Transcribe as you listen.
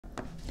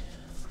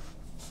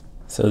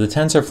So the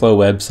TensorFlow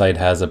website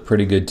has a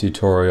pretty good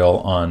tutorial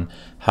on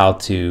how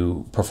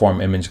to perform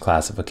image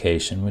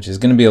classification, which is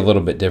going to be a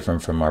little bit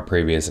different from our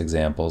previous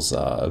examples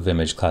of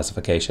image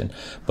classification.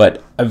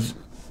 But I've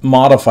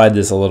modified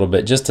this a little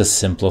bit just to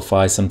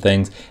simplify some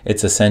things.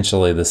 It's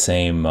essentially the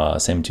same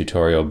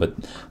tutorial, but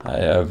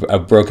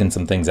I've broken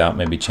some things out,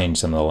 maybe changed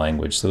some of the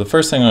language. So the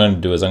first thing I'm going to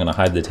do is I'm going to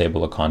hide the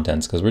table of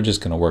contents because we're just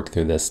going to work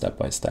through this step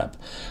by step.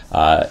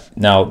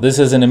 Now this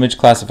is an image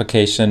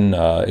classification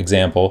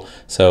example,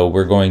 so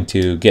we're going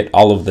to get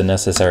all of the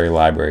necessary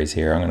libraries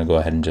here. I'm going to go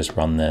ahead and just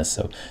run this.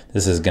 So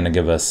this is going to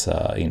give us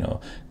a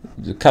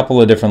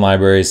couple of different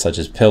libraries such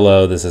as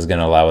Pillow. This is going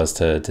to allow us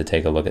to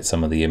take a look at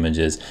some of the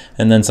images,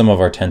 and then some of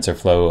our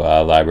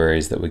TensorFlow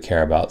libraries that we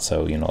care about.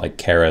 So like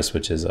Keras,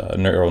 which is a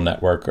neural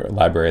network or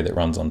library that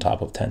runs on top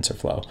of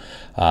TensorFlow.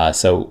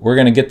 So we're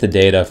going to get the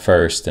data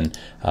first, and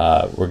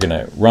we're going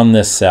to run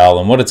this cell,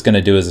 and what it's going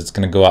to do is it's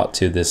going to go out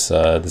to this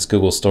this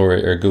Google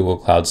storage or Google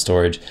Cloud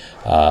Storage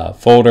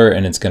folder,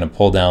 and it's going to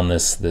pull down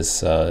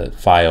this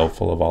file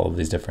full of all of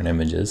these different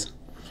images.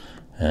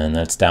 And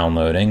that's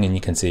downloading, and you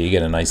can see you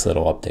get a nice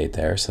little update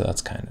there, so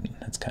that's kind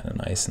of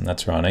nice, and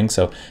that's running.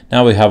 So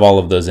now we have all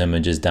of those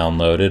images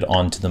downloaded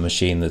onto the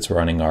machine that's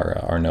running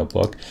our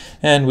notebook,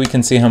 and we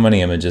can see how many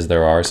images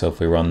there are. So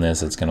if we run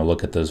this, it's going to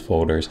look at those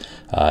folders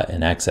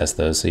and access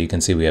those. So you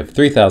can see we have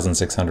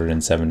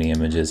 3,670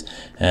 images,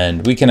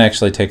 and we can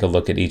actually take a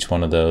look at each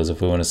one of those.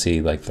 If we want to see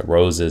like the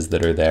roses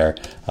that are there,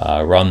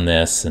 run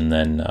this, and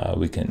then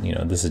we can,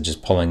 this is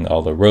just pulling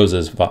all the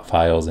roses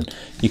files, and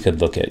you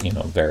could look at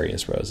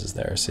various roses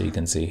there. So you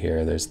can see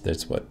here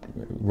there's what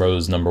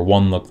rose number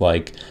 1 looked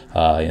like.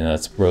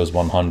 That's rose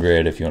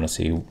 100. If you want to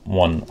see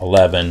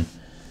 111,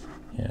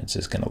 it's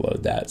just going to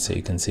load that. So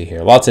you can see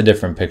here lots of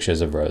different pictures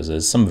of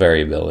roses, some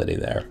variability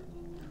there.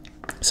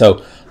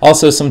 So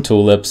also some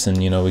tulips, and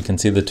we can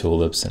see the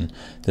tulips, and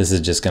this is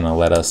just going to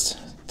let us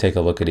take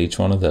a look at each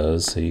one of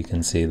those. So you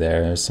can see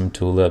there's some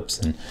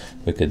tulips, and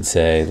we could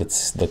say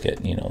let's look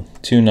at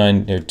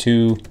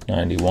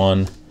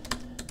 291.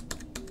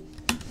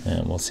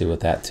 And we'll see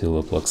what that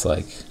tulip looks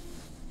like.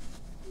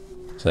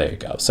 So there you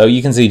go. So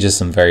you can see just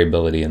some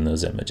variability in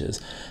those images.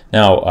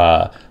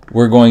 Now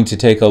we're going to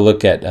take a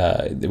look at,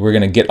 we're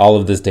going to get all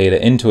of this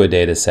data into a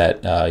data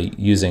set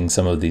using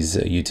some of these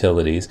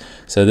utilities.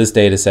 So this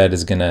data set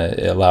is going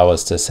to allow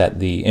us to set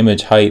the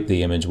image height,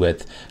 the image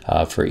width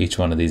for each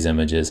one of these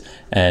images.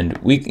 And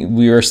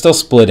we are still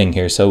splitting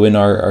here. So in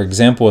our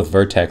example with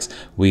Vertex,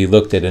 we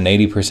looked at an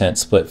 80%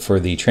 split for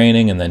the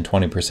training and then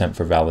 20%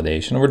 for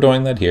validation. And we're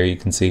doing that here. You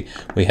can see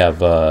we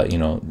have a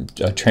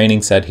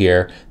training set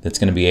here that's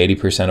going to be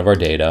 80% of our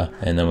data,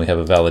 and then we have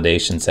a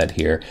validation set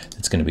here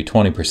that's going to be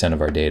 20%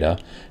 of our data.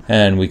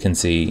 And we can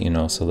see,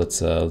 so let's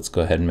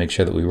go ahead and make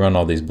sure that we run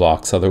all these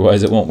blocks,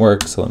 otherwise it won't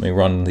work. So let me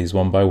run these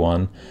one by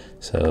one.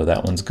 So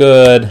that one's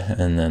good,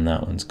 and then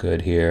that one's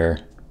good here,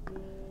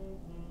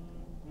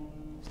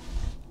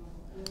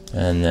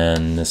 and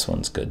then this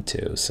one's good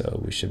too.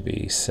 So we should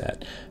be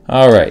set.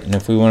 All right, and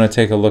if we want to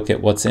take a look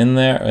at what's in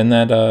there in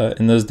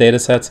those data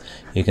sets,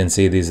 you can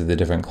see these are the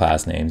different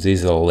class names.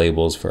 These are the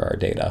labels for our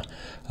data.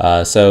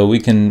 So we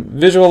can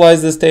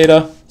visualize this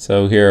data.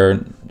 So here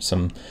are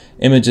some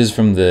images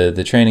from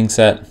the training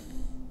set.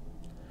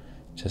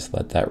 Just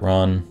let that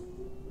run.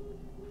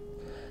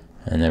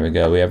 And there we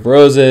go. We have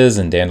roses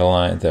and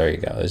dandelions. There you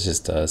go. There's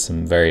just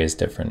some various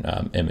different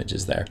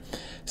images there.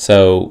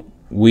 So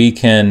we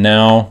can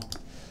now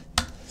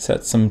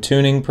set some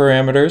tuning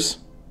parameters.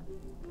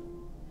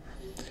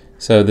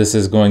 So this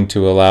is going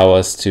to allow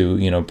us to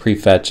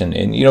prefetch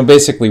and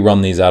basically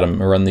run these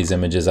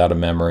images out of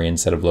memory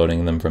instead of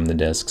loading them from the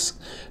disks.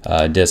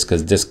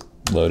 Because disk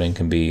loading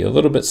can be a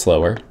little bit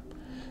slower.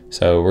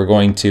 So we're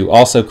going to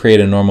also create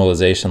a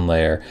normalization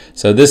layer.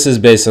 So this is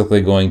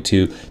basically going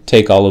to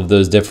take all of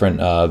those different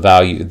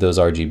those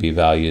RGB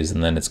values,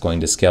 and then it's going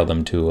to scale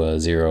them to a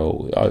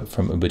 0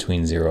 from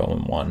between 0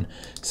 and 1.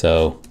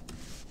 So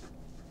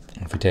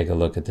if we take a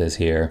look at this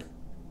here,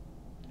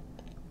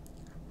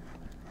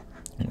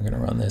 we're going to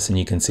run this, and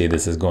you can see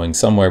this is going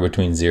somewhere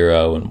between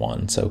 0 and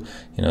 1. So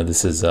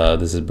this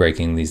is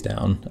breaking these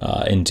down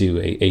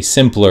into a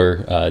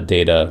simpler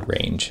data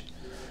range.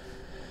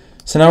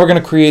 So now we're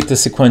going to create the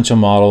sequential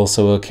model.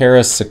 So a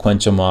Keras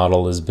sequential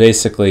model is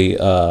basically,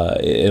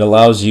 it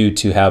allows you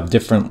to have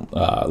different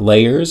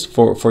layers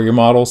for your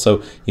model.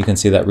 So you can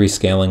see that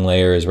rescaling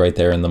layer is right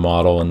there in the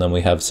model, and then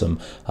we have some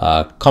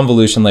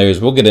convolution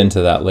layers. We'll get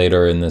into that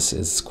later in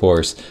this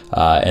course.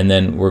 And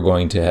then we're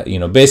going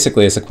to,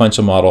 basically a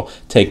sequential model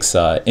takes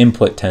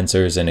input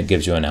tensors and it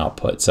gives you an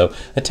output. So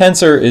a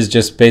tensor is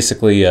just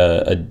basically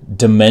a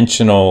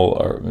dimensional,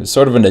 or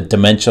sort of a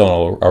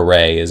dimensional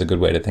array is a good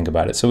way to think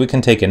about it. So we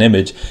can take an image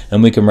image,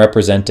 and we can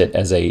represent it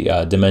as a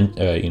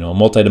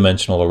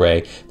multi-dimensional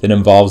array that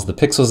involves the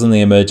pixels in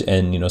the image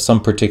and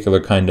some particular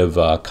kind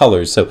of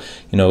colors. So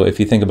if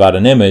you think about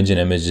an image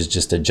is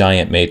just a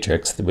giant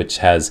matrix which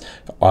has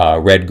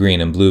red,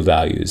 green, and blue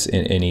values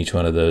in each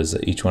one of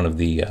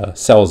the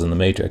cells in the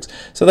matrix.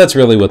 So that's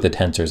really what the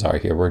tensors are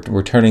here.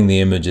 We're turning the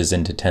images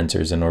into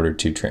tensors in order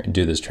to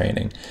do this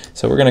training.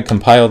 So we're going to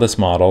compile this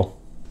model,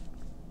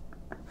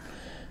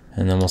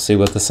 and then we'll see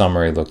what the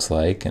summary looks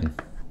like.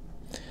 And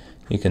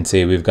you can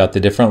see we've got the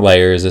different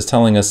layers. It's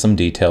telling us some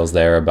details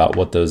there about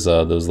what those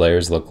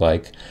layers look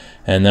like.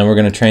 And then we're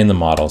going to train the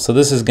model. So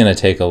this is going to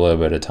take a little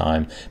bit of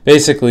time.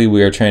 Basically,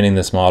 we are training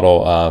this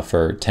model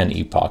for 10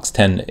 epochs,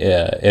 10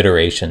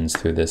 iterations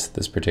through this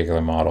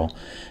particular model.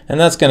 And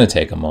that's going to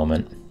take a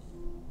moment.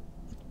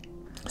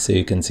 So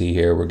you can see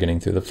here we're getting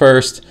through the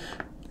first.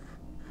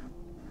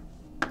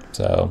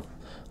 So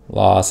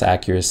loss,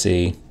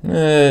 accuracy,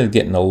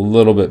 getting a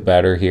little bit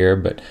better here,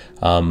 but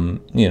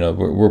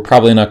we're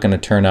probably not going to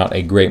turn out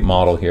a great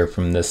model here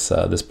from this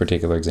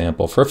particular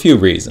example for a few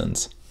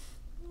reasons.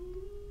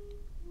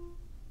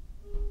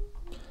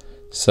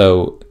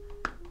 So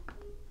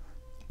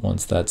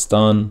once that's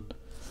done,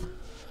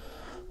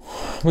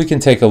 we can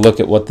take a look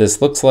at what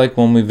this looks like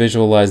when we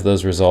visualize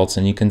those results,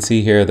 and you can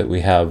see here that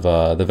we have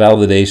the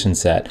validation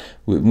set.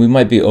 We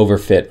might be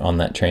overfit on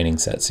that training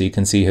set. So you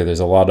can see here there's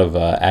a lot of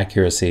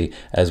accuracy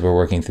as we're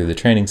working through the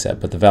training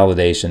set, but the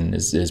validation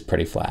is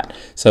pretty flat.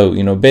 So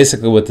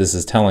basically what this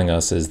is telling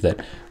us is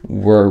that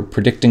we're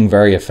predicting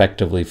very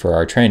effectively for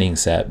our training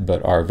set,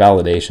 but our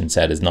validation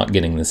set is not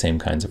getting the same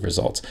kinds of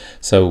results.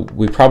 So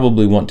we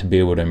probably want to be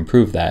able to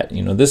improve that.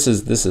 This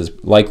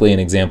is likely an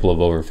example of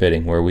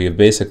overfitting, where we have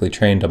basically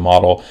trained a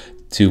model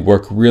to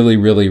work really,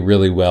 really,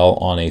 really well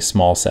on a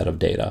small set of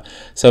data.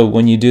 So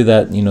when you do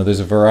that, there's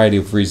a variety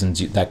of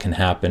reasons that can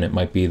happen. It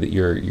might be that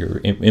your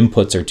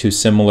inputs are too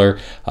similar.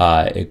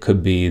 It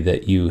could be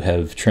that you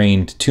have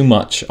trained too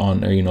much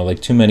on, or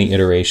like too many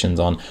iterations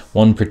on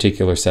one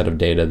particular set of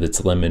data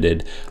that's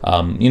limited.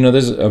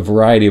 There's a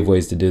variety of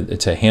ways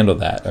to handle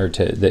that, or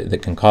that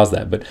can cause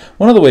that. But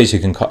one of the ways you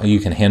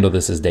can handle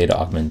this is data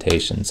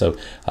augmentation. So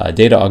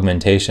data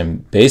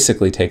augmentation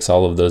basically takes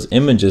all of those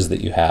images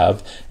that you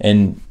have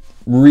and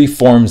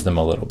reforms them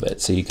a little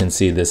bit. So you can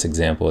see this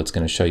example, it's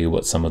going to show you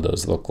what some of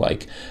those look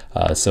like.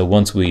 So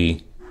once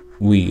we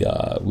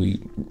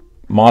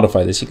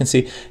modify this, you can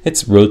see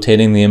it's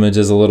rotating the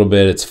images a little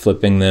bit, it's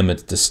flipping them,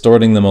 it's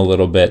distorting them a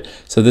little bit.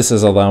 So this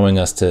is allowing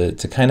us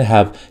to kind of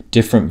have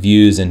different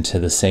views into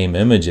the same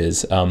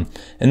images. And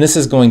this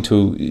is going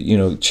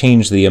to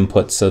change the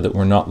input so that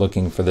we're not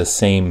looking for the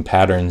same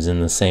patterns in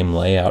the same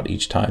layout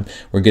each time.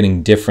 We're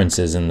getting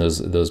differences in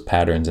those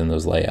patterns in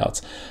those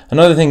layouts.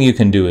 Another thing you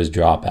can do is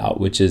drop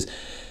out, which is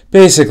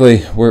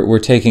basically we're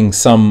taking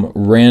some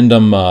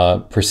random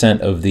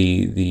percent of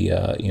the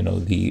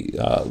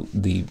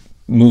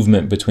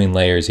movement between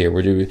layers here.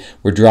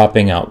 We're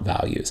dropping out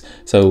values.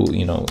 So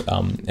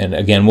and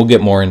again, we'll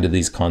get more into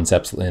these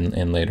concepts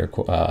in later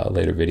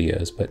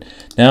videos. But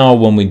now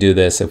when we do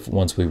this,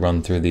 once we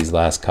run through these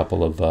last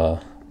couple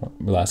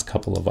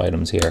of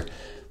items here,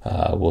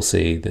 we'll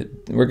see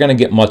that we're going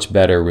to get much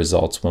better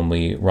results when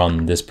we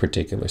run this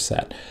particular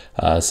set.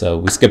 So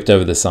we skipped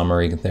over the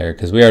summary there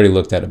because we already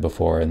looked at it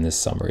before, and this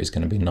summary is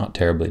going to be not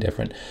terribly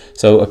different.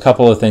 So a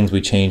couple of things we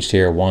changed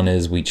here. One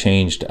is we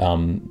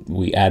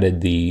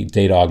added the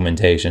data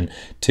augmentation.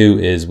 Two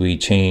is we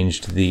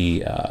changed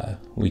the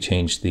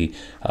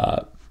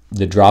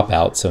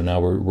dropout. So now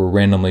we're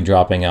randomly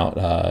dropping out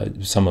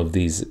some of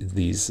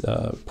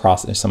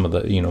some of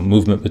the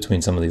movement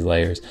between some of these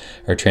layers,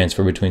 or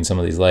transfer between some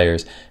of these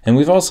layers. And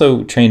we've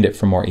also trained it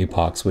for more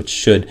epochs, which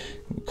should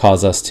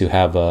cause us to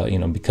have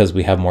because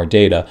we have more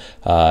data,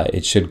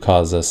 it should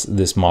cause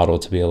this model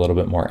to be a little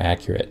bit more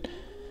accurate.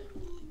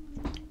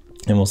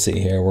 And we'll see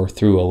here, we're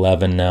through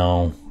 11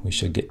 now. We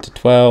should get to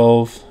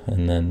 12,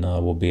 and then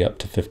we'll be up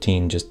to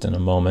 15 just in a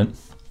moment.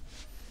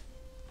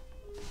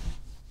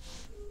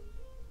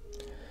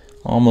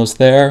 Almost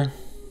there.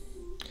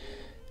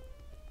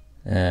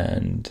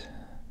 And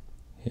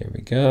here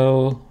we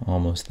go,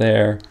 almost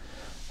there.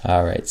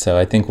 All right, so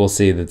I think we'll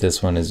see that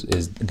this one is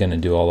going to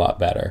do a lot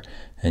better.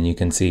 And you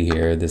can see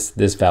here, this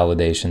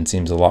validation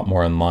seems a lot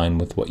more in line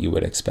with what you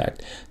would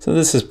expect. So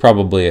this is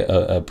probably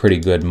a pretty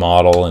good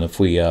model, and if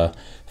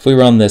we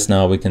run this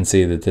now, we can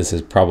see that this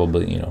is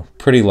probably,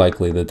 pretty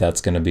likely that that's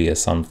going to be a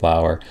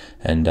sunflower.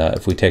 And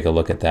if we take a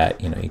look at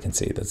that, you can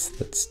see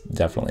that's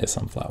definitely a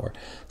sunflower.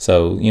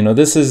 So,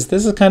 this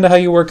is kind of how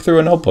you work through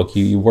a notebook.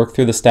 You work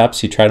through the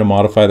steps, you try to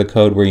modify the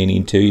code where you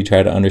need to, you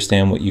try to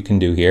understand what you can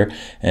do here,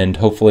 and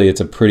hopefully it's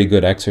a pretty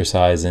good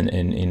exercise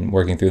in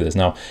working through this.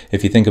 Now,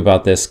 if you think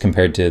about this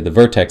compared to the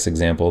vertex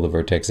example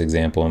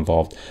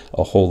involved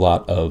a whole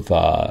lot of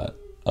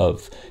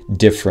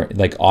different,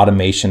 like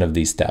automation of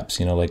these steps.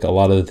 You know, like a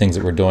lot of the things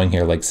that we're doing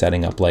here, like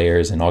setting up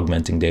layers and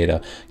augmenting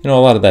data, you know,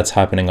 a lot of that's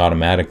happening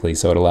automatically,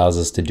 so it allows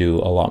us to do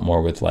a lot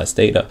more with less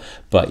data.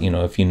 But, you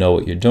know, if you know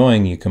what you're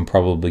doing, you can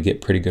probably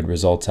get pretty good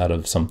results out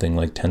of something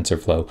like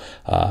TensorFlow.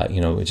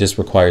 You know, it just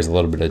requires a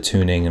little bit of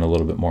tuning and a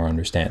little bit more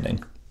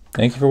understanding.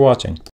 Thank you for watching.